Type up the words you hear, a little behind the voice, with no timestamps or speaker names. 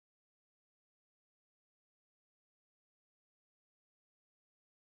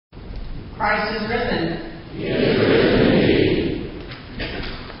Christ is risen. He is risen indeed.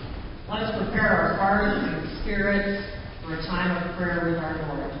 Let's prepare our hearts and spirits for a time of prayer with our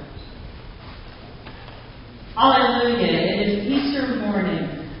Lord. Hallelujah. It is Easter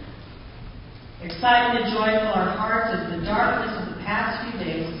morning. Excited and joyful our hearts as the darkness of the past few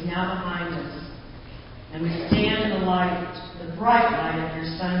days is now behind us. And we stand in the light, the bright light of your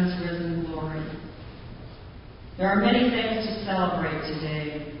Son's risen glory. There are many things to celebrate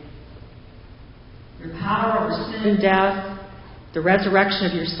today. Your power over sin and death, the resurrection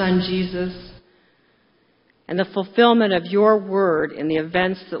of your Son Jesus, and the fulfillment of your word in the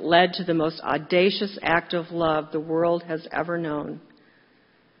events that led to the most audacious act of love the world has ever known.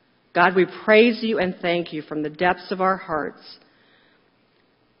 God, we praise you and thank you from the depths of our hearts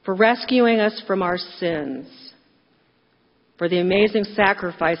for rescuing us from our sins, for the amazing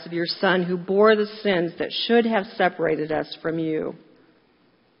sacrifice of your Son who bore the sins that should have separated us from you.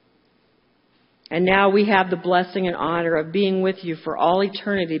 And now we have the blessing and honor of being with you for all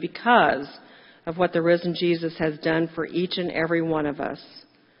eternity because of what the risen Jesus has done for each and every one of us.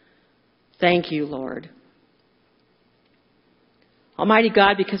 Thank you, Lord. Almighty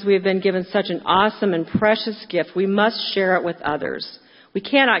God, because we have been given such an awesome and precious gift, we must share it with others. We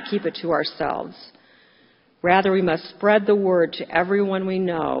cannot keep it to ourselves. Rather, we must spread the word to everyone we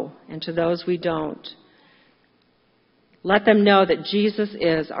know and to those we don't. Let them know that Jesus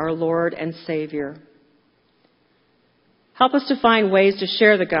is our Lord and Savior. Help us to find ways to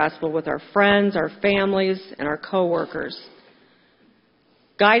share the gospel with our friends, our families, and our co-workers.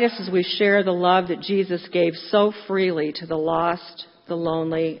 Guide us as we share the love that Jesus gave so freely to the lost, the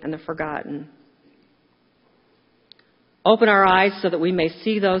lonely, and the forgotten. Open our eyes so that we may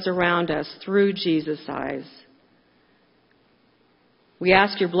see those around us through Jesus' eyes. We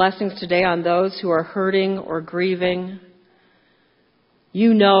ask your blessings today on those who are hurting or grieving.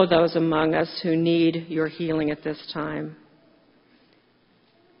 You know those among us who need your healing at this time.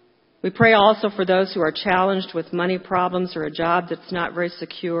 We pray also for those who are challenged with money problems or a job that's not very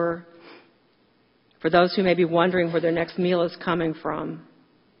secure, for those who may be wondering where their next meal is coming from.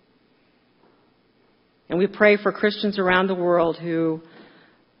 And we pray for Christians around the world who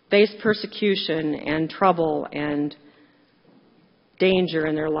face persecution and trouble and danger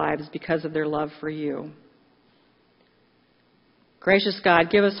in their lives because of their love for you. Gracious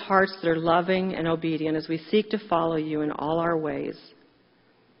God, give us hearts that are loving and obedient as we seek to follow you in all our ways.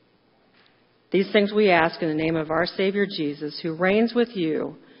 These things we ask in the name of our Savior Jesus, who reigns with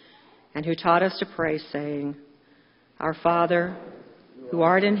you and who taught us to pray, saying, Our Father, who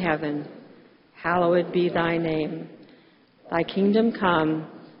art in heaven, hallowed be thy name. Thy kingdom come,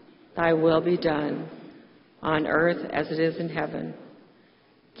 thy will be done, on earth as it is in heaven.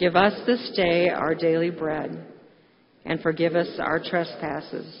 Give us this day our daily bread, and forgive us our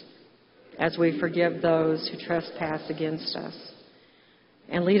trespasses, as we forgive those who trespass against us.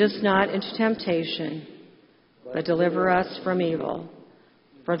 And lead us not into temptation, but deliver us from evil.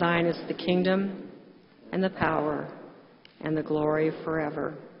 For thine is the kingdom, and the power, and the glory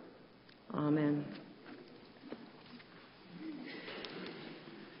forever. Amen.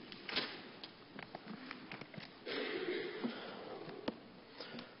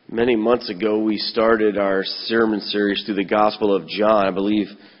 Many months ago, we started our sermon series through the Gospel of John. I believe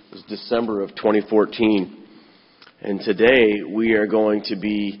it was December of 2014. And today, we are going to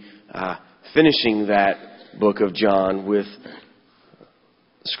be finishing that book of John with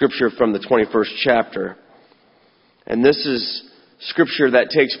scripture from the 21st chapter. And this is scripture that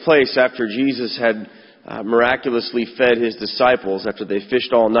takes place after Jesus had miraculously fed his disciples after they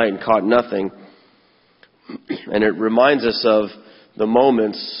fished all night and caught nothing. And it reminds us of the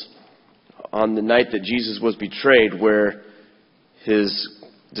moments on the night that Jesus was betrayed where his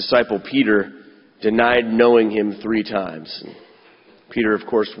disciple Peter denied knowing him 3 times. Peter, of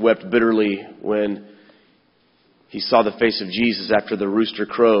course, wept bitterly when he saw the face of Jesus after the rooster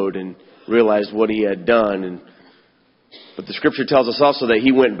crowed and realized what he had done. But the scripture tells us also that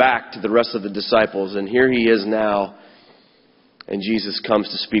he went back to the rest of the disciples, and here he is now, and Jesus comes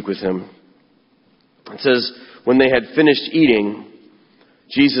to speak with him. It says, when they had finished eating,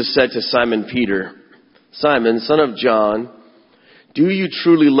 Jesus said to Simon Peter, Simon, son of John, do you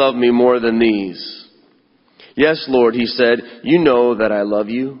truly love me more than these? Yes, Lord, he said, you know that I love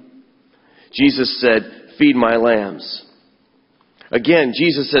you. Jesus said, feed my lambs. Again,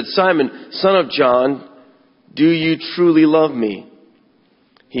 Jesus said, Simon, son of John, do you truly love me?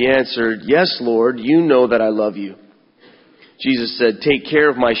 He answered, yes, Lord, you know that I love you. Jesus said, take care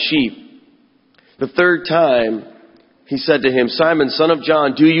of my sheep. The 3rd time, he said to him, Simon, son of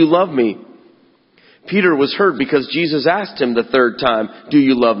John, do you love me? Peter was hurt because Jesus asked him the 3rd time, do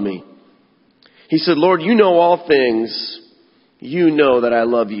you love me? He said, Lord, you know all things. You know that I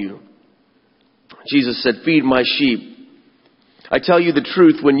love you. Jesus said, feed my sheep. I tell you the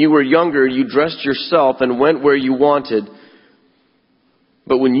truth, when you were younger, you dressed yourself and went where you wanted.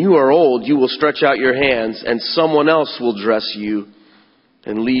 But when you are old, you will stretch out your hands, and someone else will dress you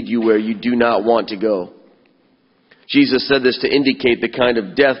and lead you where you do not want to go. Jesus said this to indicate the kind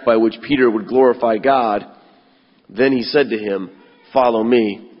of death by which Peter would glorify God. Then he said to him, follow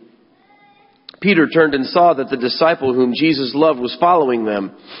me. Peter turned and saw that the disciple whom Jesus loved was following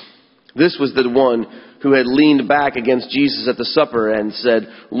them. This was the one who had leaned back against Jesus at the supper and said,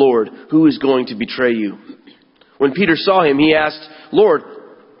 Lord, who is going to betray you? When Peter saw him, he asked, Lord,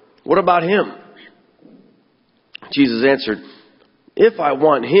 what about him? Jesus answered, if I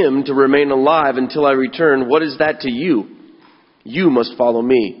want him to remain alive until I return, what is that to you? You must follow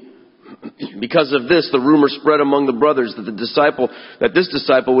me. Because of this, the rumor spread among the brothers that this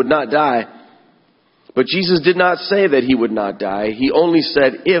disciple would not die. But Jesus did not say that he would not die. He only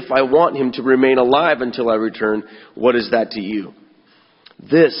said, if I want him to remain alive until I return, what is that to you?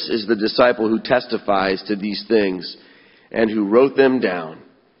 This is the disciple who testifies to these things and who wrote them down.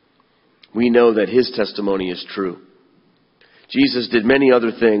 We know that his testimony is true. Jesus did many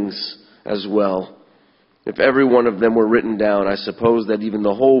other things as well. If every one of them were written down, I suppose that even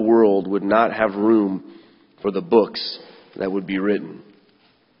the whole world would not have room for the books that would be written.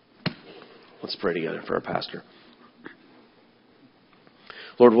 Let's pray together for our pastor.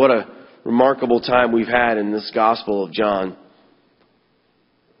 Lord, what a remarkable time we've had in this Gospel of John.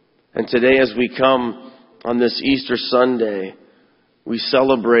 And today as we come on this Easter Sunday, we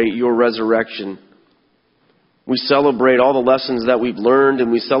celebrate your resurrection. We celebrate all the lessons that we've learned,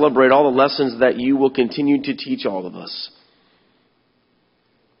 and we celebrate all the lessons that you will continue to teach all of us.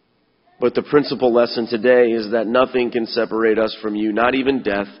 But the principal lesson today is that nothing can separate us from you, not even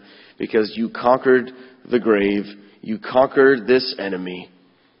death, because you conquered the grave, you conquered this enemy,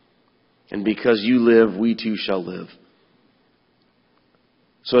 and because you live, we too shall live.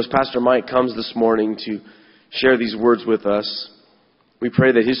 So as Pastor Mike comes this morning to share these words with us, we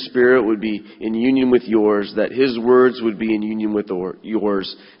pray that his spirit would be in union with yours, that his words would be in union with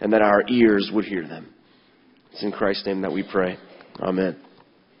yours, and that our ears would hear them. It's in Christ's name that we pray. Amen.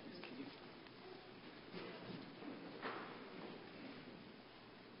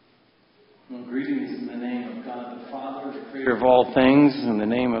 Well, greetings in the name of God the Father, the creator of all things, in the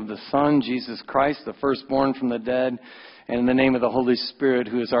name of the Son, Jesus Christ, the firstborn from the dead, and in the name of the Holy Spirit,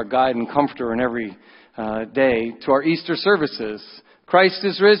 who is our guide and comforter in every day, to our Easter services. Christ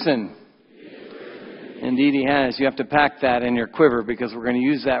is risen. Indeed he has. You have to pack that in your quiver because we're going to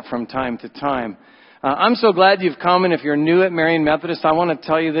use that from time to time. I'm so glad you've come, and if you're new at Marion Methodist, I want to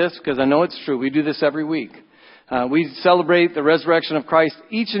tell you this because I know it's true. We do this every week. We celebrate the resurrection of Christ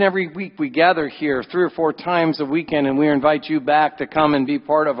each and every week. We gather here 3 or 4 times a weekend, and we invite you back to come and be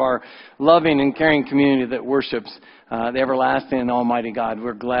part of our loving and caring community that worships the everlasting and almighty God.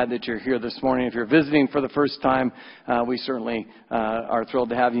 We're glad that you're here this morning. If you're visiting for the first time, we certainly are thrilled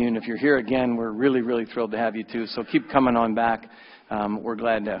to have you. And if you're here again, we're really, really thrilled to have you too. So keep coming on back. We're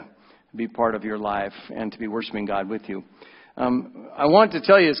glad to be part of your life and to be worshiping God with you. I want to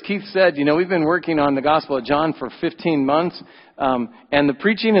tell you, as Keith said, we've been working on the Gospel of John for 15 months, and the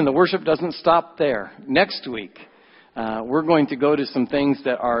preaching and the worship doesn't stop there. Next week, we're going to go to some things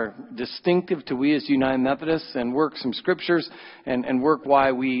that are distinctive to we as United Methodists and work some scriptures and work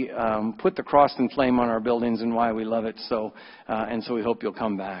why we put the cross and flame on our buildings and why we love it. So we hope you'll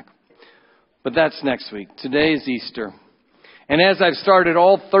come back. But that's next week. Today is Easter. And as I've started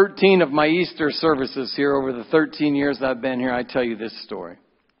all 13 of my Easter services here over the 13 years I've been here, I tell you this story.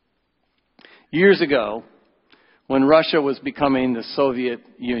 Years ago, when Russia was becoming the Soviet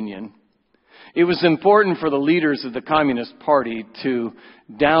Union, it was important for the leaders of the Communist Party to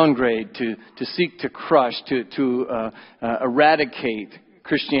downgrade, to seek to crush, to eradicate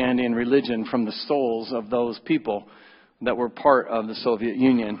Christianity and religion from the souls of those people that were part of the Soviet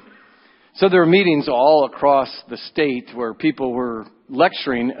Union. So there were meetings all across the state where people were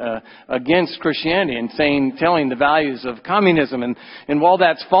lecturing against Christianity and telling the values of communism. And while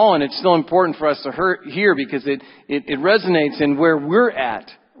that's fallen, it's still important for us to hear because it resonates in where we're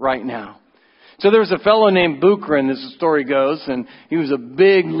at right now. So there was a fellow named Bukharin, as the story goes, and he was a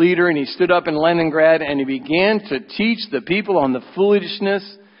big leader, and he stood up in Leningrad and he began to teach the people on the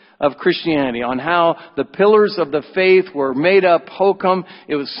foolishness of Christianity, on how the pillars of the faith were made up hokum.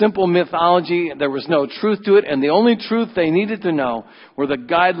 It was simple mythology. There was no truth to it. And the only truth they needed to know were the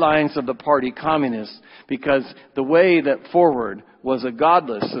guidelines of the party communists, because the way that forward was a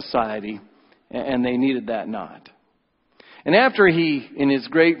godless society, and they needed that not. And after he, in his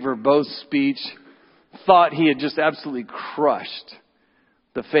great verbose speech, thought he had just absolutely crushed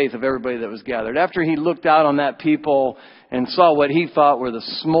the faith of everybody that was gathered. After he looked out on that people and saw what he thought were the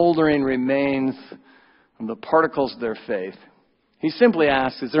smoldering remains of the particles of their faith, he simply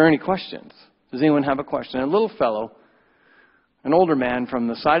asked, is there any questions? Does anyone have a question? And a little fellow, an older man from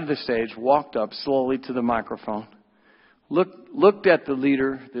the side of the stage, walked up slowly to the microphone, looked at the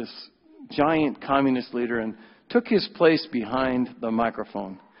leader, this giant communist leader, and took his place behind the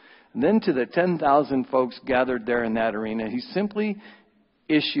microphone. And then to the 10,000 folks gathered there in that arena, he simply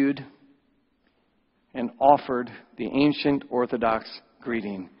issued and offered the ancient Orthodox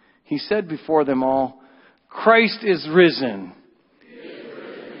greeting. He said before them all, Christ is risen.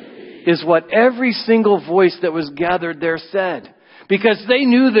 Is what every single voice that was gathered there said. Because they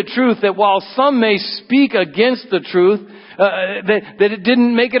knew the truth, that while some may speak against the truth, that it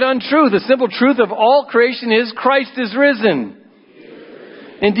didn't make it untrue. The simple truth of all creation is Christ is risen.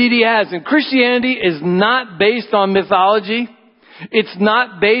 Indeed he has. And Christianity is not based on mythology. It's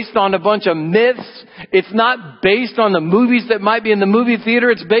not based on a bunch of myths. It's not based on the movies that might be in the movie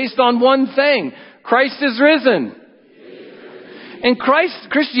theater. It's based on one thing. Christ is risen. And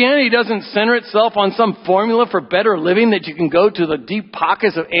Christianity doesn't center itself on some formula for better living that you can go to the deep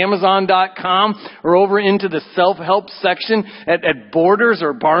pockets of Amazon.com or over into the self-help section at Borders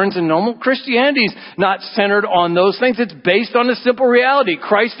or Barnes & Noble. Christianity's not centered on those things. It's based on a simple reality.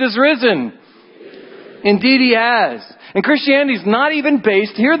 Christ is risen. Indeed he has. And Christianity's not even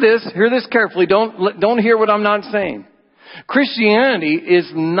based, hear this carefully, don't hear what I'm not saying. Christianity is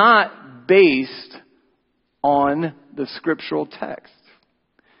not based on the scriptural text.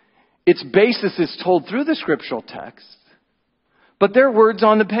 Its basis is told through the scriptural text, but they're words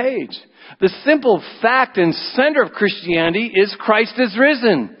on the page. The simple fact and center of Christianity is Christ is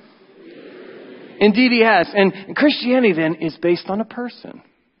risen. Indeed he has. And Christianity then is based on a person.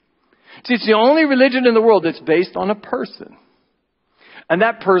 See, it's the only religion in the world that's based on a person. And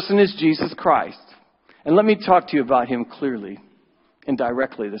that person is Jesus Christ. And let me talk to you about him clearly and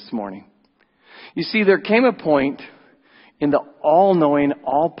directly this morning. You see, there came a point in the all-knowing,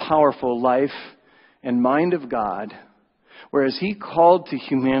 all-powerful life and mind of God, whereas he called to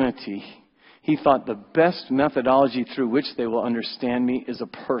humanity, he thought the best methodology through which they will understand me is a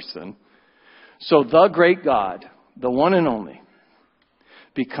person. So the great God, the one and only,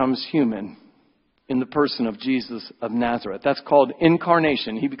 becomes human in the person of Jesus of Nazareth. That's called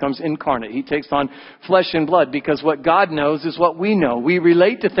incarnation. He becomes incarnate. He takes on flesh and blood because what God knows is what we know. We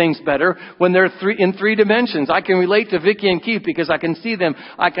relate to things better when they're in three dimensions. I can relate to Vicky and Keith because I can see them.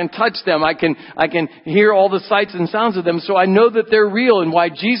 I can touch them. I can hear all the sights and sounds of them. So I know that they're real. And why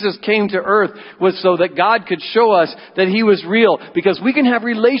Jesus came to earth was so that God could show us that he was real, because we can have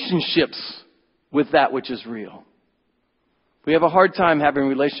relationships with that which is real. We have a hard time having a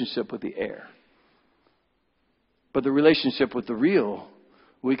relationship with the air. But the relationship with the real,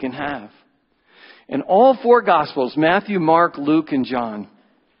 we can have. And all four Gospels, Matthew, Mark, Luke, and John,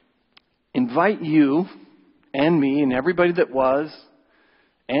 invite you and me and everybody that was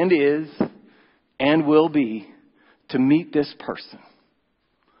and is and will be to meet this person,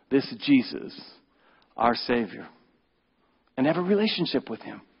 this Jesus, our Savior, and have a relationship with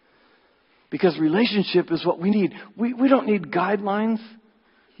him. Because relationship is what we need. We don't need guidelines.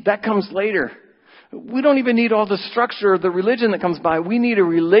 That comes later. We don't even need all the structure of the religion that comes by. We need a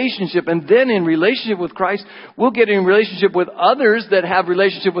relationship. And then in relationship with Christ, we'll get in relationship with others that have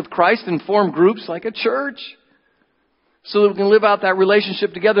relationship with Christ and form groups like a church. So that we can live out that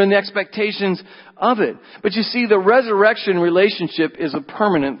relationship together and the expectations of it. But you see, the resurrection relationship is a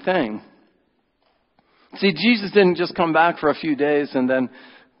permanent thing. See, Jesus didn't just come back for a few days and then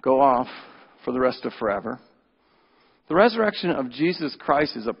go off for the rest of forever. The resurrection of Jesus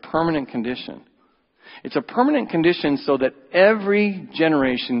Christ is a permanent condition. It's a permanent condition so that every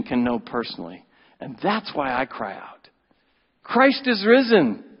generation can know personally. And that's why I cry out. Christ is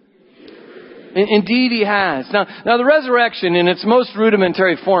risen. Indeed he has. Now the resurrection in its most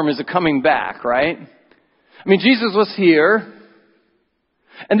rudimentary form is a coming back, right? I mean, Jesus was here.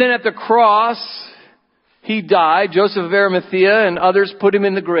 And then at the cross, he died. Joseph of Arimathea and others put him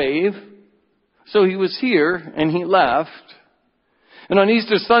in the grave. So he was here and he left. And on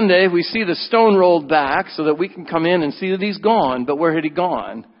Easter Sunday, we see the stone rolled back so that we can come in and see that he's gone. But where had he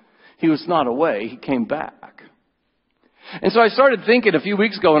gone? He was not away. He came back. And so I started thinking a few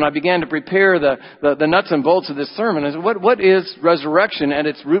weeks ago when I began to prepare the nuts and bolts of this sermon. I said, what is resurrection at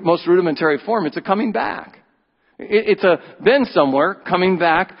its most rudimentary form? It's a coming back. It's a been somewhere coming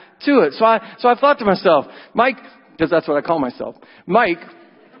back to it. So I thought to myself, Mike, because that's what I call myself, Mike,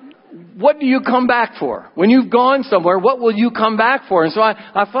 what do you come back for? When you've gone somewhere, what will you come back for? And so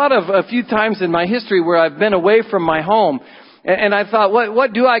I thought of a few times in my history where I've been away from my home. And I thought,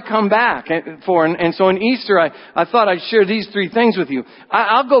 what do I come back for? And so in Easter, I thought I'd share these three things with you.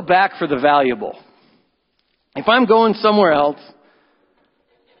 I'll go back for the valuable. If I'm going somewhere else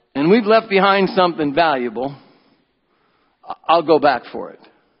and we've left behind something valuable, I'll go back for it.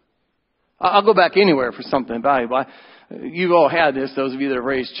 I'll go back anywhere for something valuable. You've all had this, those of you that have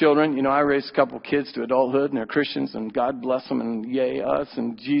raised children. You know, I raised a couple of kids to adulthood, and they're Christians, and God bless them, and yay us,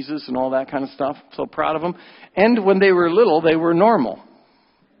 and Jesus, and all that kind of stuff. So proud of them. And when they were little, they were normal.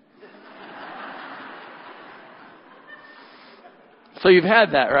 So you've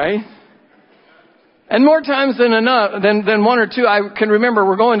had that, right? And more times than one or two, I can remember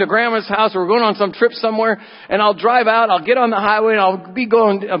we're going to Grandma's house or we're going on some trip somewhere, and I'll drive out, I'll get on the highway, and I'll be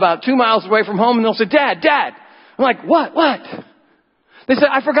going about 2 miles away from home, and they'll say, Dad. I'm like, what? They said,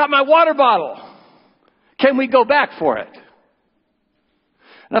 I forgot my water bottle. Can we go back for it?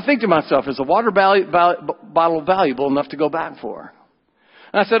 And I think to myself, is the water bottle valuable enough to go back for?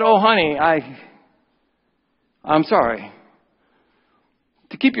 And I said, oh, honey, I'm sorry.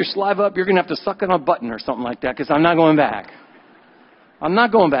 To keep your saliva up, you're going to have to suck on a button or something like that, because I'm not going back. I'm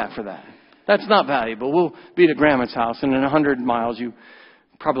not going back for that. That's not valuable. We'll be to Grandma's house, and in 100 miles, you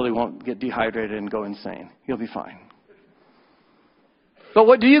probably won't get dehydrated and go insane. You'll be fine. But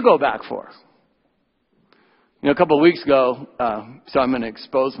what do you go back for? You know, a couple of weeks ago, so I'm going to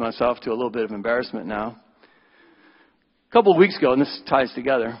expose myself to a little bit of embarrassment now. A couple of weeks ago, and this ties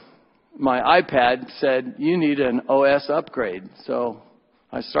together, my iPad said, you need an OS upgrade. So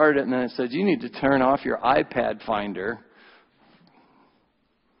I started it, and then it said, you need to turn off your iPad Finder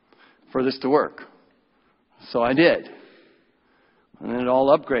for this to work. So I did. And then it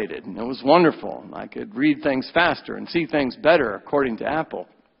all upgraded. And it was wonderful. I could read things faster and see things better, according to Apple.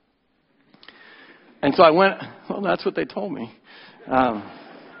 And so I went, well, that's what they told me. It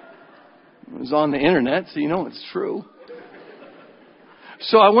was on the internet, so you know it's true.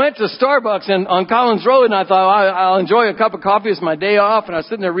 So I went to Starbucks on Collins Road, and I thought, I'll enjoy a cup of coffee. It's my day off. And I was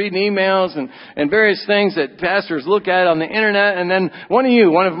sitting there reading emails and various things that pastors look at on the internet. And then one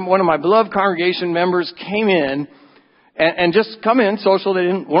of my beloved congregation members came in and just come in social. They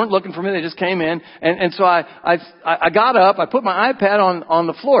weren't looking for me. They just came in. And so I got up. I put my iPad on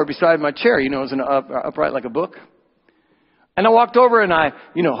the floor beside my chair. You know, it was upright like a book. And I walked over and I,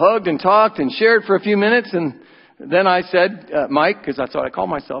 hugged and talked and shared for a few minutes. And then I said, Mike, because that's what I call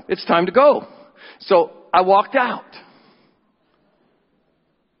myself, it's time to go. So I walked out.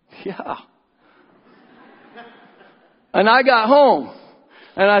 Yeah. And I got home.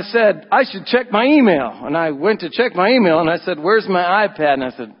 And I said, I should check my email. And I went to check my email, and I said, where's my iPad? And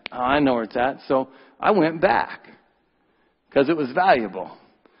I said, I know where it's at. So I went back because it was valuable.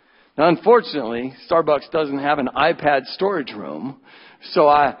 Now, unfortunately, Starbucks doesn't have an iPad storage room. So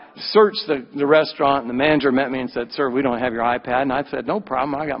I searched the restaurant, and the manager met me and said, sir, we don't have your iPad. And I said, no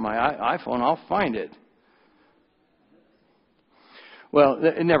problem. I got my iPhone. I'll find it. Well,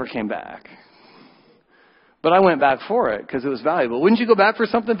 it never came back. But I went back for it because it was valuable. Wouldn't you go back for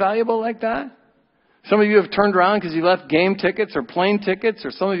something valuable like that? Some of you have turned around because you left game tickets or plane tickets,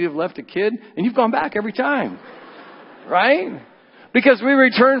 or some of you have left a kid, and you've gone back every time. Right? Because we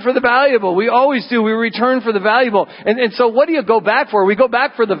return for the valuable. We always do. We return for the valuable. And so what do you go back for? We go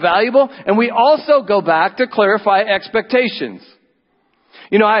back for the valuable, and we also go back to clarify expectations.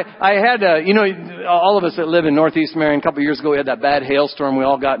 I had, all of us that live in Northeast Marion, a couple of years ago, we had that bad hailstorm. We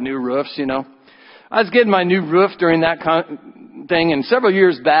all got new roofs, I was getting my new roof during that thing, and several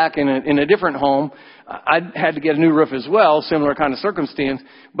years back in a different home, I had to get a new roof as well, similar kind of circumstance.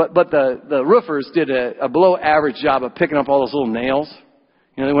 But the roofers did a below average job of picking up all those little nails.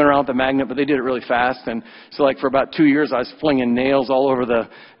 They went around with the magnet, but they did it really fast. And so for about 2 years, I was flinging nails all over the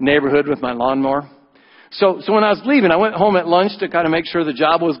neighborhood with my lawnmower. So when I was leaving, I went home at lunch to kind of make sure the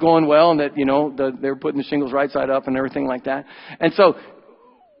job was going well and that, they were putting the shingles right side up and everything like that. And so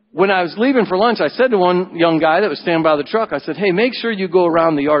when I was leaving for lunch, I said to one young guy that was standing by the truck, I said, hey, make sure you go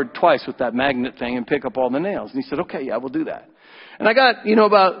around the yard twice with that magnet thing and pick up all the nails. And he said, okay, yeah, we'll do that. And I got,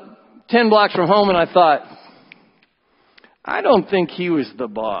 about 10 blocks from home, and I thought, I don't think he was the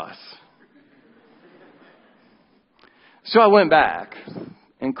boss. So I went back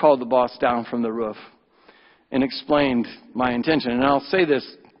and called the boss down from the roof and explained my intention. And I'll say this,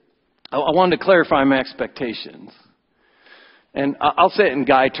 I wanted to clarify my expectations. And I'll say it in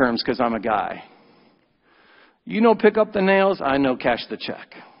guy terms because I'm a guy. Pick up the nails. I know cash the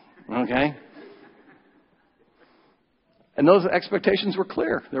check. Okay? And those expectations were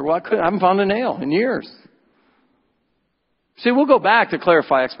clear. I haven't found a nail in years. See, we'll go back to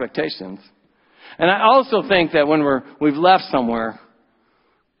clarify expectations. And I also think that when we've left somewhere,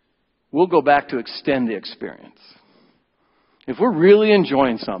 we'll go back to extend the experience. If we're really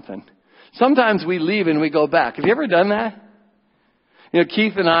enjoying something, sometimes we leave and we go back. Have you ever done that? You know,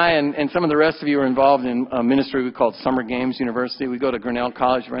 Keith and I and some of the rest of you are involved in a ministry we call Summer Games University. We go to Grinnell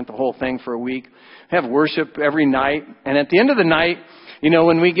College, rent the whole thing for a week, have worship every night. And at the end of the night, you know,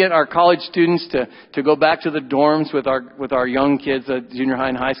 when we get our college students to go back to the dorms with our young kids, junior high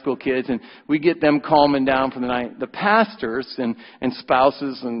and high school kids, and we get them calming down for the night, the pastors and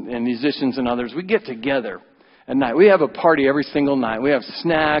spouses and musicians and others, we get together at night. We have a party every single night. We have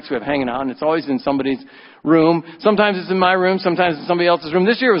snacks, we have hanging out, and it's always in somebody's room. Sometimes it's in my room, sometimes it's somebody else's room.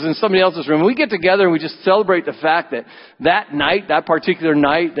 This year it was in somebody else's room. We get together and we just celebrate the fact that night, that particular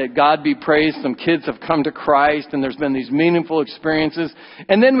night, that God be praised, some kids have come to Christ and there's been these meaningful experiences.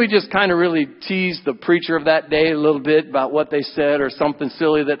 And then we just kind of really tease the preacher of that day a little bit about what they said or something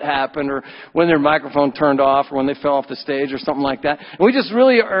silly that happened or when their microphone turned off or when they fell off the stage or something like that. And we just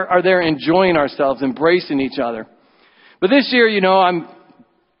really are there enjoying ourselves, embracing each other. But this year, you know, I'm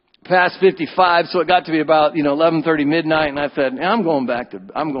past 55, so it got to be about, 11:30 midnight, and I said, I'm going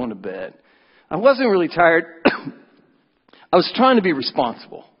to bed. I wasn't really tired. I was trying to be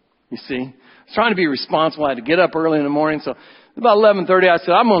responsible, you see. I was trying to be responsible. I had to get up early in the morning, so about 11:30, I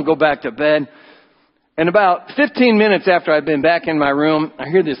said, I'm going to go back to bed. And about 15 minutes after I'd been back in my room, I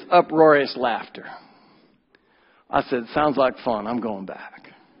hear this uproarious laughter. I said, sounds like fun. I'm going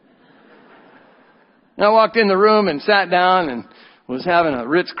back. And I walked in the room and sat down and was having a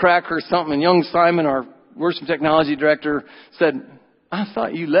Ritz cracker or something, and young Simon, our worship technology director, said, I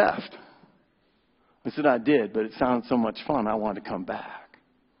thought you left. I said, I did, but it sounded so much fun, I wanted to come back.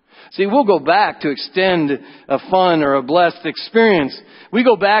 See, we'll go back to extend a fun or a blessed experience. We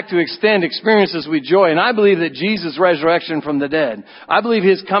go back to extend experiences we enjoy. And I believe that Jesus' resurrection from the dead, I believe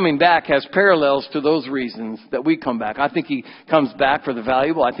His coming back has parallels to those reasons that we come back. I think He comes back for the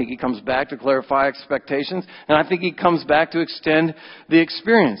valuable. I think He comes back to clarify expectations. And I think He comes back to extend the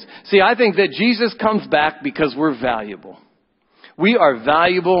experience. See, I think that Jesus comes back because we're valuable. We are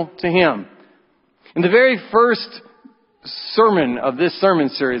valuable to Him. In the very first sermon of this sermon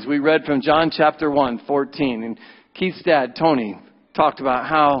series, we read from John chapter 1:14, and Keith's dad, Tony, talked about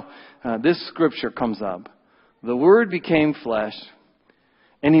how this scripture comes up. The Word became flesh,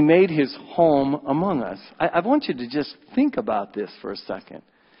 and He made His home among us. I want you to just think about this for a second.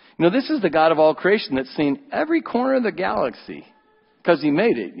 You know, this is the God of all creation that's seen every corner of the galaxy, because He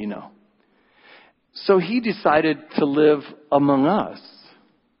made it, you know. So He decided to live among us.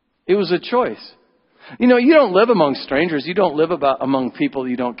 It was a choice. You know, you don't live among strangers. You don't live among people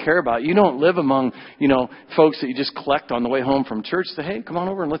you don't care about. You don't live among, folks that you just collect on the way home from church. Say, hey, come on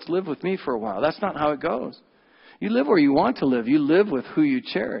over and let's live with me for a while. That's not how it goes. You live where you want to live. You live with who you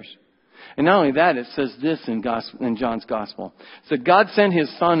cherish. And not only that, it says this in John's Gospel. It said, God sent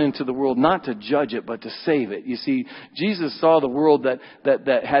His Son into the world not to judge it, but to save it. You see, Jesus saw the world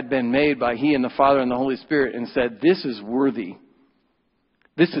that had been made by He and the Father and the Holy Spirit and said, this is worthy.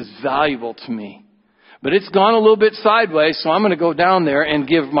 This is valuable to me. But it's gone a little bit sideways, so I'm going to go down there and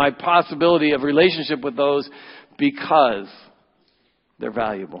give my possibility of relationship with those because they're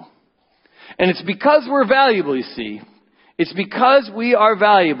valuable. And it's because we're valuable, you see. It's because we are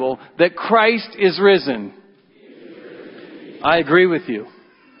valuable that Christ is risen. I agree with you.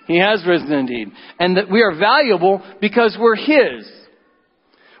 He has risen indeed. And that we are valuable because we're His.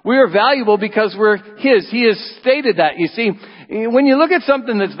 We are valuable because we're His. He has stated that. You see, when you look at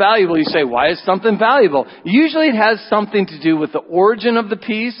something that's valuable, you say, why is something valuable? Usually it has something to do with the origin of the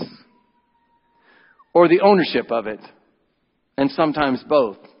piece or the ownership of it. And sometimes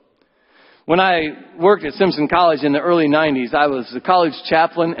both. When I worked at Simpson College in the early 90s, I was the college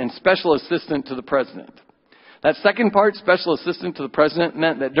chaplain and special assistant to the president. That second part, special assistant to the president,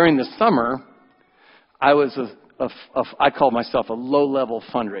 meant that during the summer, I was I called myself a low-level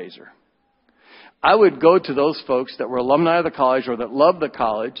fundraiser. I would go to those folks that were alumni of the college or that loved the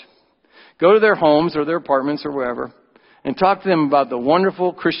college, go to their homes or their apartments or wherever, and talk to them about the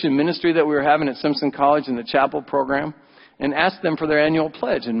wonderful Christian ministry that we were having at Simpson College in the chapel program, and ask them for their annual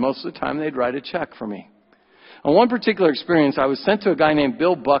pledge. And most of the time, they'd write a check for me. On one particular experience, I was sent to a guy named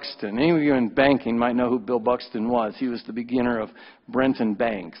Bill Buxton. Any of you in banking might know who Bill Buxton was. He was the beginner of Brenton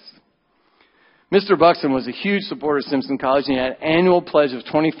Banks. Mr. Buxton was a huge supporter of Simpson College, and he had an annual pledge of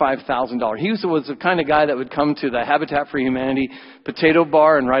 $25,000. He was the kind of guy that would come to the Habitat for Humanity potato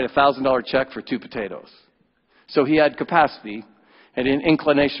bar and write a $1,000 check for 2 potatoes. So he had capacity and an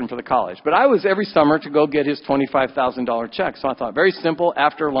inclination for the college. But I was every summer to go get his $25,000 check. So I thought, very simple,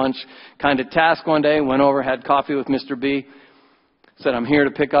 after lunch kind of task one day, went over, had coffee with Mr. B. said, I'm here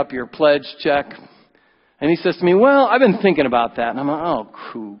to pick up your pledge check. And he says to me, well, I've been thinking about that. And I'm like, oh,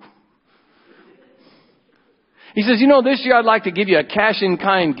 cool. He says, this year I'd like to give you a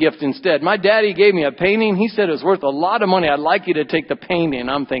cash-in-kind gift instead. My daddy gave me a painting. He said it was worth a lot of money. I'd like you to take the painting.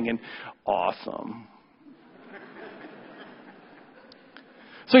 I'm thinking, awesome.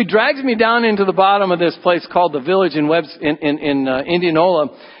 So he drags me down into the bottom of this place called the Village in Indianola.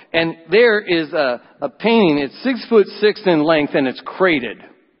 And there is a painting. It's 6'6" in length, and it's crated.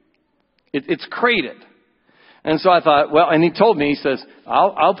 It's crated. And so I thought, well, and he told me, he says,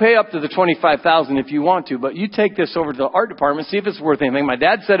 I'll pay up to the $25,000 if you want to, but you take this over to the art department, see if it's worth anything. My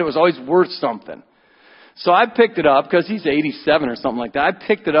dad said it was always worth something. So I picked it up because he's 87 or something like that. I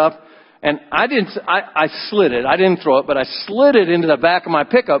picked it up and I slid it. I didn't throw it, but I slid it into the back of my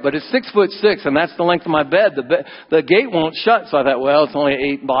pickup, but it's 6'6" and that's the length of my bed. The gate won't shut. So I thought, well, it's only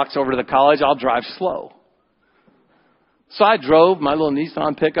 8 blocks over to the college. I'll drive slow. So I drove my little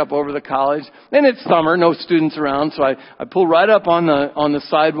Nissan pickup over to the college, and it's summer, no students around, so I pull right up on the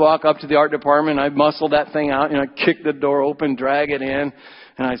sidewalk up to the art department, and I muscle that thing out, and I kick the door open, drag it in,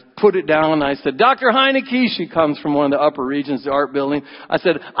 and I put it down, and I said, Dr. Heineke, she comes from one of the upper regions, the art building. I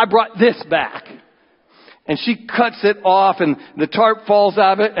said, I brought this back. And she cuts it off, and the tarp falls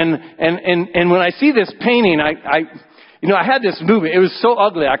out of it, and when I see this painting, I had this movement. It was so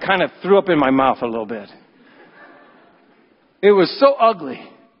ugly, I kind of threw up in my mouth a little bit. It was so ugly.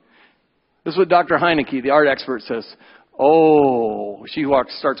 This is what Dr. Heineke, the art expert, says. Oh, she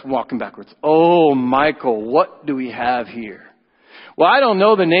starts walking backwards. Oh, Michael, what do we have here? Well, I don't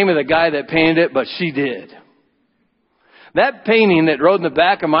know the name of the guy that painted it, but she did. That painting that rode in the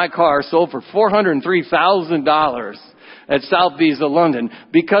back of my car sold for $403,000 at South Visa, London,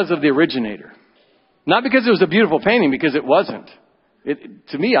 because of the originator. Not because it was a beautiful painting, because it wasn't.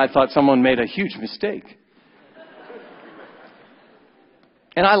 To me, I thought someone made a huge mistake.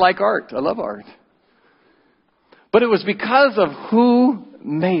 And I like art. I love art. But it was because of who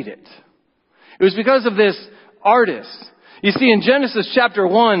made it. It was because of this artist. You see, in Genesis chapter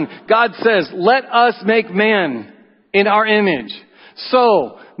 1, God says, let us make man in our image.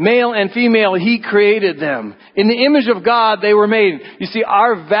 So, male and female, He created them. In the image of God, they were made. You see,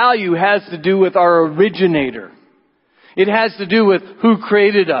 our value has to do with our originator. It has to do with who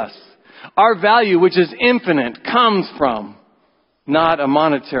created us. Our value, which is infinite, comes from not a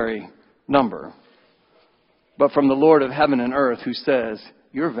monetary number, but from the Lord of heaven and earth, who says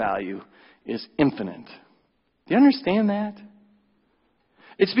your value is infinite. Do you understand that?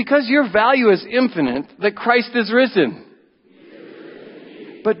 It's because your value is infinite that Christ is risen.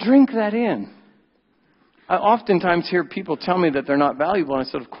 But drink that in. I oftentimes hear people tell me that they're not valuable. And I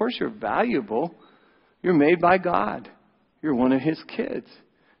said, of course you're valuable. You're made by God. You're one of His kids.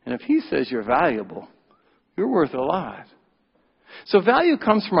 And if He says you're valuable, you're worth a lot. So value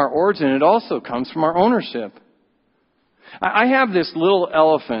comes from our origin. It also comes from our ownership. I have this little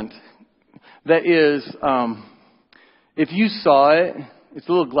elephant that is, if you saw it, it's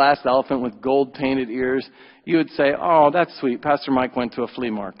a little glass elephant with gold painted ears. You would say, oh, that's sweet. Pastor Mike went to a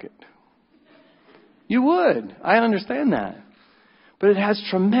flea market. You would. I understand that. But it has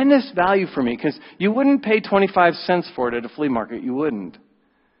tremendous value for me because you wouldn't pay 25 cents for it at a flea market. You wouldn't.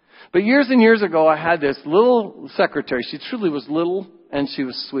 But years and years ago, I had this little secretary. She truly was little, and she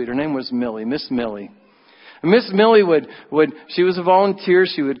was sweet. Her name was Millie, Miss Millie. And Miss Millie she was a volunteer.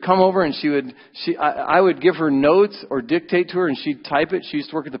 She would come over and I would give her notes or dictate to her, and she'd type it. She used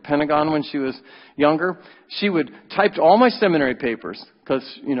to work at the Pentagon when she was younger. She would type all my seminary papers because,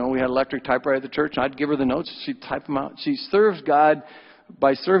 we had electric typewriter at the church, and I'd give her the notes. She'd type them out. She served God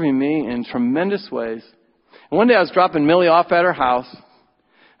by serving me in tremendous ways. And one day I was dropping Millie off at her house.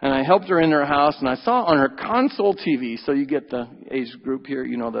 And I helped her in her house, and I saw on her console TV, so you get the age group here,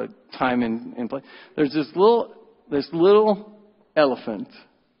 the time and place. There's this little elephant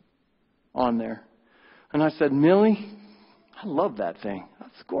on there. And I said, Millie, I love that thing.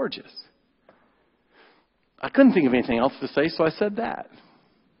 That's gorgeous. I couldn't think of anything else to say, so I said that.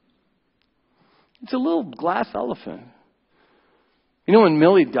 It's a little glass elephant. When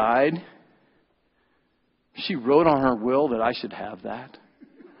Millie died, she wrote on her will that I should have that.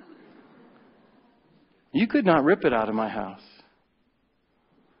 You could not rip it out of my house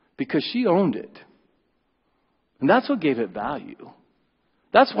because she owned it. And that's what gave it value.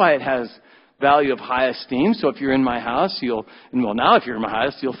 That's why it has value of high esteem. So if you're in my house, now if you're in my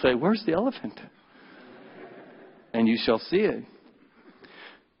house, you'll say, where's the elephant? And you shall see it.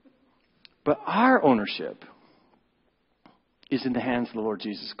 But our ownership is in the hands of the Lord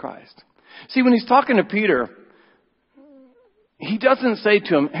Jesus Christ. See, when He's talking to Peter, He doesn't say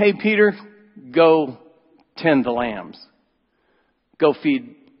to him, hey, Peter, go tend the lambs. go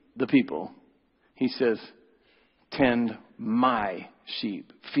feed the people. He says, tend my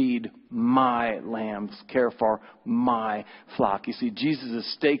sheep, feed my lambs, care for my flock. You see, Jesus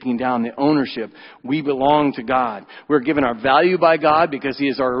is staking down the ownership. We belong to God. We're given our value by God because He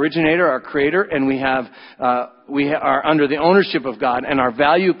is our originator, our creator, and we are under the ownership of God, and our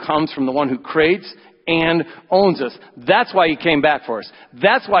value comes from the one who creates and owns us. That's why He came back for us.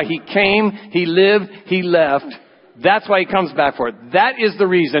 That's why He came, He lived, He left. That's why He comes back for it. That is the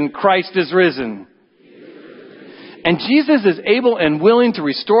reason Christ is risen. And Jesus is able and willing to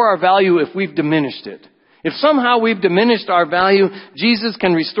restore our value if we've diminished it. If somehow we've diminished our value, Jesus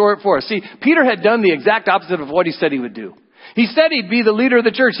can restore it for us. See, Peter had done the exact opposite of what he said he would do. He said he'd be the leader of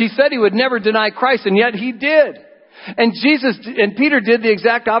the church. He said he would never deny Christ, and yet he did. And Peter did the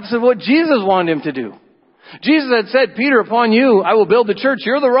exact opposite of what Jesus wanted him to do. Jesus had said, Peter, upon you I will build the church.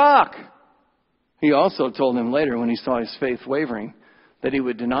 You're the rock. He also told him later, when he saw his faith wavering, that he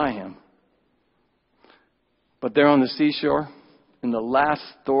would deny him. But there on the seashore, in the last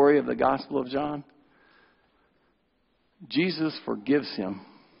story of the Gospel of John, Jesus forgives him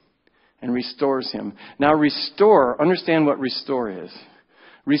and restores him. Now understand what restore is.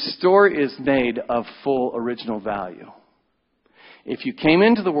 Restore is made of full original value. If you came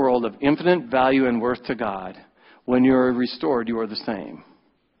into the world of infinite value and worth to God, when you're restored, you are the same.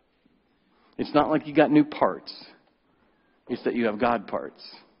 It's not like you got new parts. It's that you have God parts.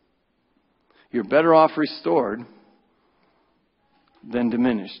 You're better off restored than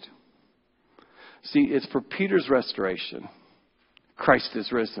diminished. See, it's for Peter's restoration. Christ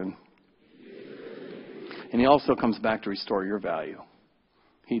is risen. And He also comes back to restore your value.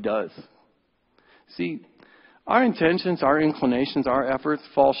 He does. See, our intentions, our inclinations, our efforts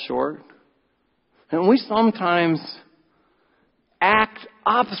fall short. And we sometimes act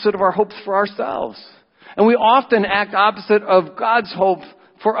opposite of our hopes for ourselves. And we often act opposite of God's hope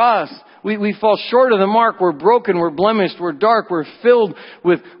for us. We fall short of the mark. We're broken. We're blemished. We're dark. We're filled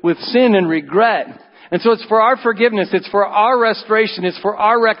with sin and regret. And so it's for our forgiveness. It's for our restoration. It's for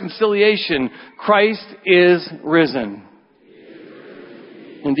our reconciliation. Christ is risen.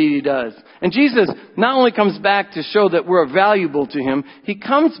 Indeed, He does. And Jesus not only comes back to show that we're valuable to Him, He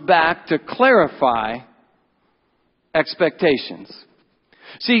comes back to clarify expectations.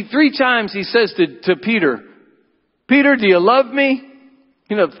 See, 3 times He says to Peter, Peter, do you love me?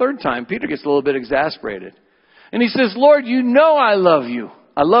 You know, the 3rd time, Peter gets a little bit exasperated. And he says, Lord, you know I love you.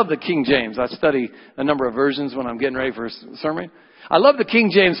 I love the King James. I study a number of versions when I'm getting ready for a sermon. I love the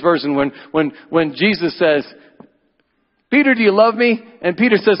King James version when Jesus says, Peter, do you love me? And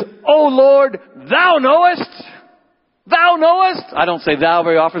Peter says, oh Lord, thou knowest. Thou knowest. I don't say thou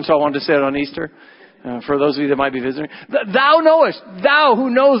very often, so I wanted to say it on Easter. For those of you that might be visiting. Thou knowest. Thou who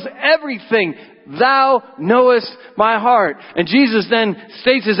knows everything. Thou knowest my heart. And Jesus then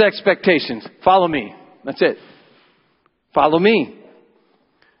states His expectations. Follow me. That's it. Follow me.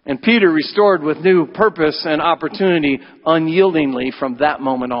 And Peter, restored with new purpose and opportunity, unyieldingly from that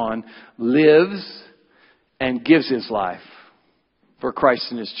moment on, lives and gives his life for Christ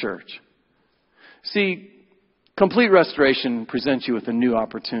and His church. See, complete restoration presents you with a new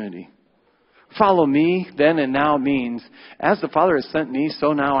opportunity. Follow me then and now means, as the Father has sent me,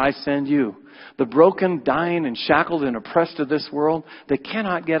 so now I send you. The broken, dying, and shackled and oppressed of this world, they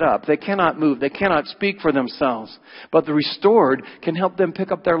cannot get up. They cannot move. They cannot speak for themselves. But the restored can help them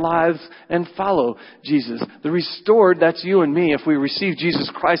pick up their lives and follow Jesus. The restored, that's you and me, if we receive Jesus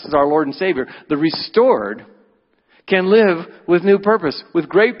Christ as our Lord and Savior. The restored can live with new purpose, with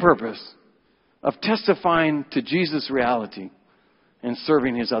great purpose, of testifying to Jesus' reality and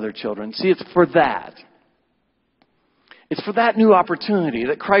serving His other children. See, it's for that. It's for that new opportunity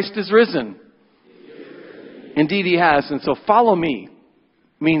that Christ is risen. Indeed, He has. And so follow me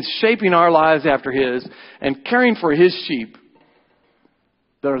means shaping our lives after His and caring for His sheep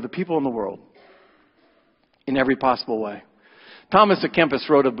that are the people in the world in every possible way. Thomas à Kempis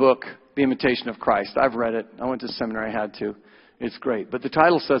wrote a book, The Imitation of Christ. I've read it. I went to seminary. I had to. It's great. But the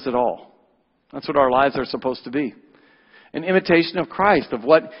title says it all. That's what our lives are supposed to be. An imitation of Christ, of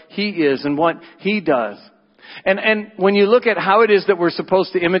what He is and what He does. And when you look at how it is that we're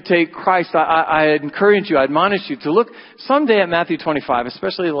supposed to imitate Christ, I encourage you, I admonish you to look someday at Matthew 25,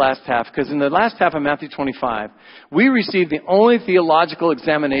 especially the last half, because in the last half of Matthew 25, we receive the only theological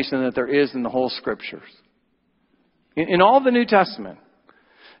examination that there is in the whole Scriptures. In all the New Testament,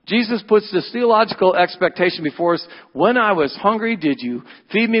 Jesus puts this theological expectation before us. When I was hungry, did you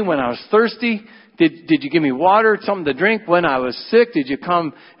feed me? When I was thirsty, did you give me water, something to drink? When I was sick, did you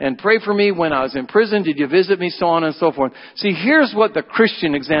come and pray for me? When I was in prison, did you visit me? So on and so forth. See, here's what the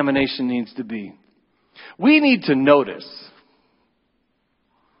Christian examination needs to be. We need to notice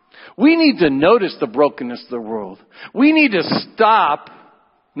We need to notice the brokenness of the world. We need to stop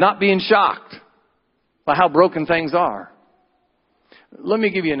not being shocked by how broken things are. Let me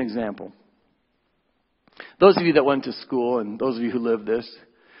give you an example. Those of you that went to school and those of you who lived this,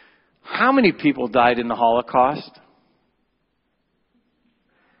 how many people died in the Holocaust?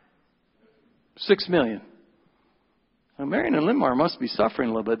 6 million. Now, Marion and Linmar must be suffering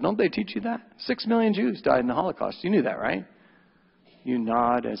a little bit. Don't they teach you that? 6 million Jews died in the Holocaust. You knew that, right? You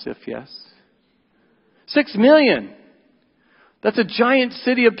nod as if yes. 6 million. That's a giant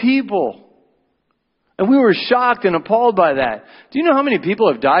city of people. And we were shocked and appalled by that. Do you know how many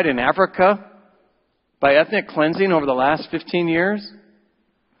people have died in Africa by ethnic cleansing over the last 15 years?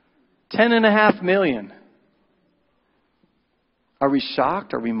 10.5 million. Are we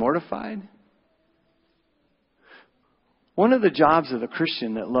shocked? Are we mortified? One of the jobs of a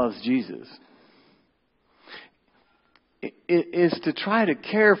Christian that loves Jesus is to try to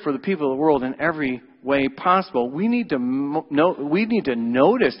care for the people of the world in every way possible. We need to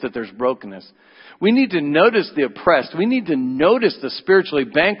notice that there's brokenness. We need to notice the oppressed. We need to notice the spiritually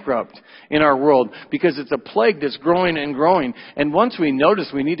bankrupt in our world, because it's a plague that's growing and growing. And once we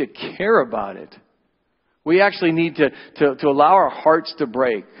notice, we need to care about it. We actually need to allow our hearts to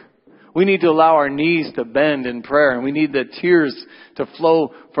break. We need to allow our knees to bend in prayer, and we need the tears to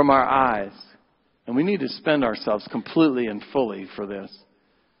flow from our eyes. And we need to spend ourselves completely and fully for this,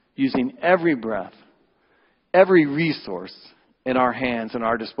 using every breath, every resource in our hands and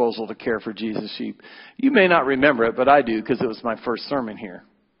our disposal to care for Jesus' sheep. You may not remember it, but I do, because it was my first sermon here.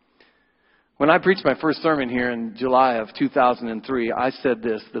 When I preached my first sermon here in July of 2003, I said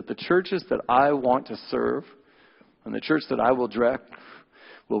this, that the churches that I want to serve and the church that I will direct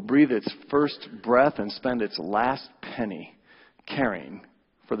will breathe its first breath and spend its last penny caring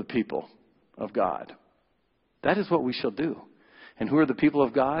for the people of God. That is what we shall do. And who are the people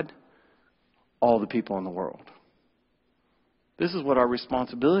of God? All the people in the world. This is what our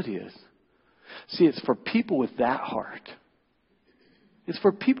responsibility is. See, it's for people with that heart. It's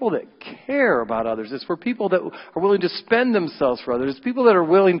for people that care about others. It's for people that are willing to spend themselves for others. It's people that are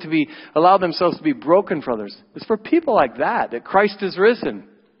willing to allow themselves to be broken for others. It's for people like that Christ is risen.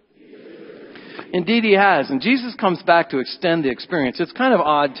 Indeed, He has. And Jesus comes back to extend the experience. It's kind of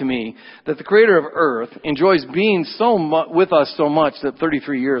odd to me that the Creator of earth enjoys being with us so much that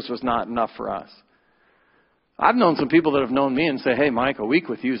 33 years was not enough for us. I've known some people that have known me and say, hey, Mike, a week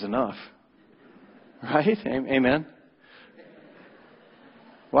with you is enough. Right? Amen.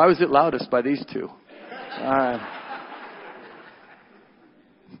 Why was it loudest by these two?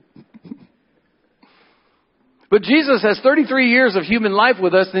 But Jesus has 33 years of human life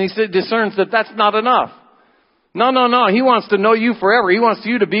with us, and He discerns that that's not enough. No. He wants to know you forever. He wants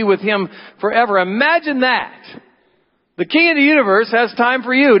you to be with Him forever. Imagine that. The King of the universe has time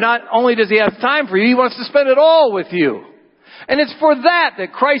for you. Not only does He have time for you, He wants to spend it all with you. And it's for that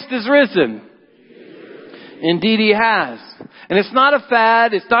Christ is risen. Indeed, He has. And it's not a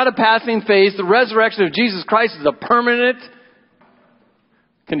fad. It's not a passing phase. The resurrection of Jesus Christ is a permanent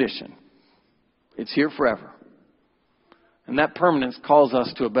condition. It's here forever. And that permanence calls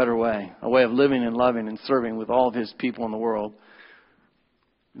us to a better way, a way of living and loving and serving with all of His people in the world,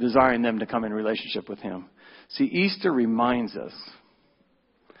 desiring them to come in relationship with Him. See, Easter reminds us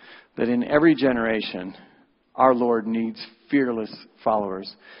that in every generation, our Lord needs fearless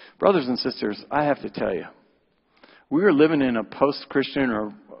followers. Brothers and sisters, I have to tell you, we are living in a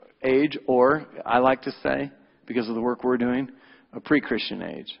post-Christian age, or I like to say, because of the work we're doing, a pre-Christian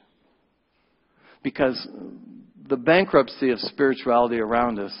age. Because the bankruptcy of spirituality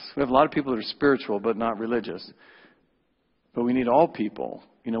around us, we have a lot of people that are spiritual but not religious. But we need all people.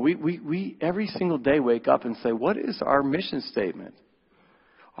 You know, we every single day wake up and say, what is our mission statement?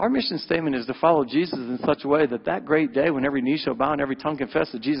 Our mission statement is to follow Jesus in such a way that great day when every knee shall bow and every tongue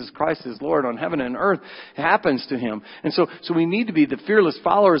confess that Jesus Christ is Lord on heaven and earth happens to Him. And so we need to be the fearless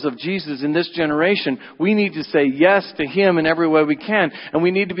followers of Jesus in this generation. We need to say yes to Him in every way we can. And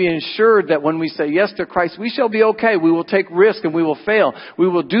we need to be ensured that when we say yes to Christ, we shall be okay. We will take risk and we will fail. We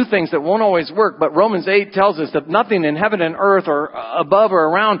will do things that won't always work. But Romans 8 tells us that nothing in heaven and earth or above or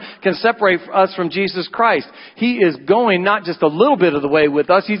around can separate us from Jesus Christ. He is going not just a little bit of the way with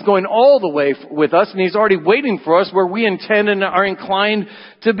us. He's going all the way with us, and He's already waiting for us where we intend and are inclined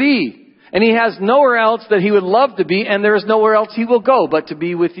to be. And He has nowhere else that He would love to be, and there is nowhere else He will go but to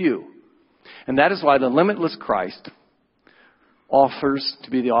be with you. And that is why the limitless Christ offers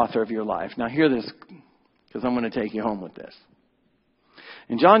to be the author of your life. Now hear this, because I'm going to take you home with this.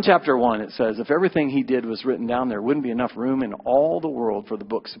 In John chapter 1, it says, if everything He did was written down, there wouldn't be enough room in all the world for the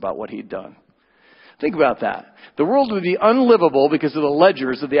books about what He'd done. Think about that. The world would be unlivable because of the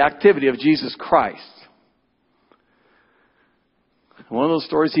ledgers of the activity of Jesus Christ. One of those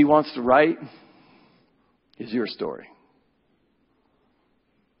stories he wants to write is your story.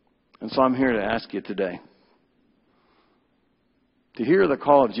 And so I'm here to ask you today to hear the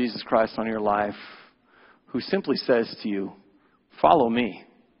call of Jesus Christ on your life, who simply says to you, follow me.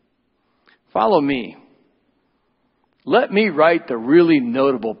 Follow me. Let me write the really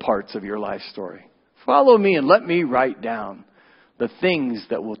notable parts of your life story. Follow me and let me write down the things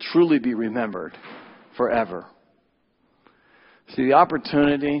that will truly be remembered forever. See, the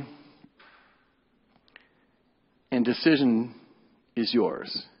opportunity and decision is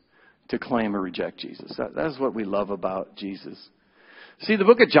yours to claim or reject Jesus. That's what we love about Jesus. See, the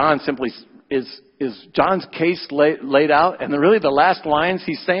book of John simply is John's case laid out. And really the last lines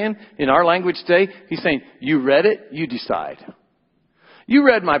he's saying in our language today, he's saying, you read it, you decide. You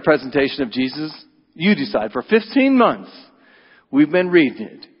read my presentation of Jesus, you decide. For 15 months, we've been reading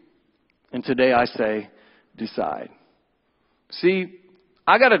it. And today I say, decide. See,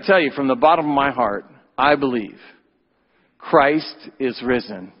 I got to tell you from the bottom of my heart, I believe Christ is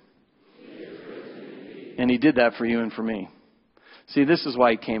risen. And he did that for you and for me. See, this is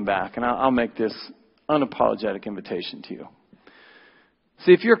why he came back. And I'll make this unapologetic invitation to you.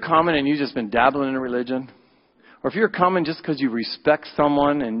 See, if you're coming and you've just been dabbling in a religion, or if you're coming just because you respect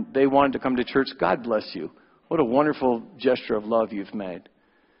someone and they wanted to come to church, God bless you. What a wonderful gesture of love you've made.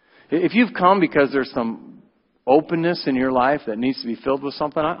 If you've come because there's some openness in your life that needs to be filled with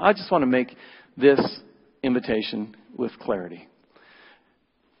something, I just want to make this invitation with clarity.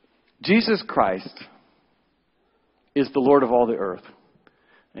 Jesus Christ is the Lord of all the earth.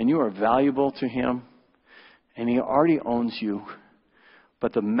 And you are valuable to him. And he already owns you.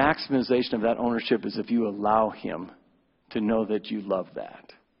 But the maximization of that ownership is if you allow him to know that you love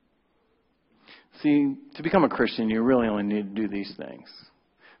that. See, to become a Christian, you really only need to do these things.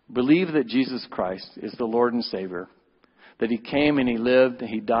 Believe that Jesus Christ is the Lord and Savior. That he came and he lived, and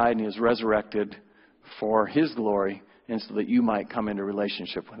he died, and he was resurrected for his glory, and so that you might come into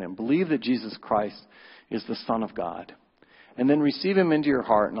relationship with him. Believe that Jesus Christ is the Son of God. And then receive him into your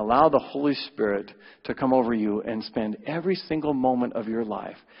heart and allow the Holy Spirit to come over you and spend every single moment of your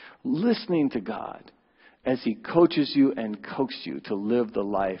life listening to God as he coaches you and coaxes you to live the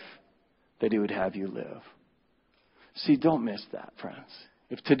life that he would have you live. See, don't miss that, friends.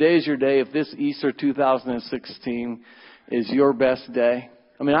 If today's your day, if this Easter 2016 is your best day,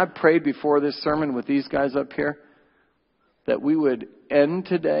 I prayed before this sermon with these guys up here that we would end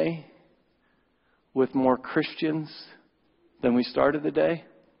today with more Christians than we started the day.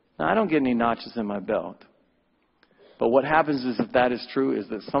 Now, I don't get any notches in my belt. But what happens is, if that is true, is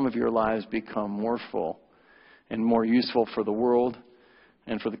that some of your lives become more full and more useful for the world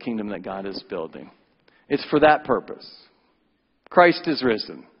and for the kingdom that God is building. It's for that purpose. Christ is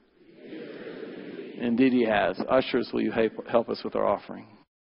risen. Indeed he has. Ushers, will you help us with our offering?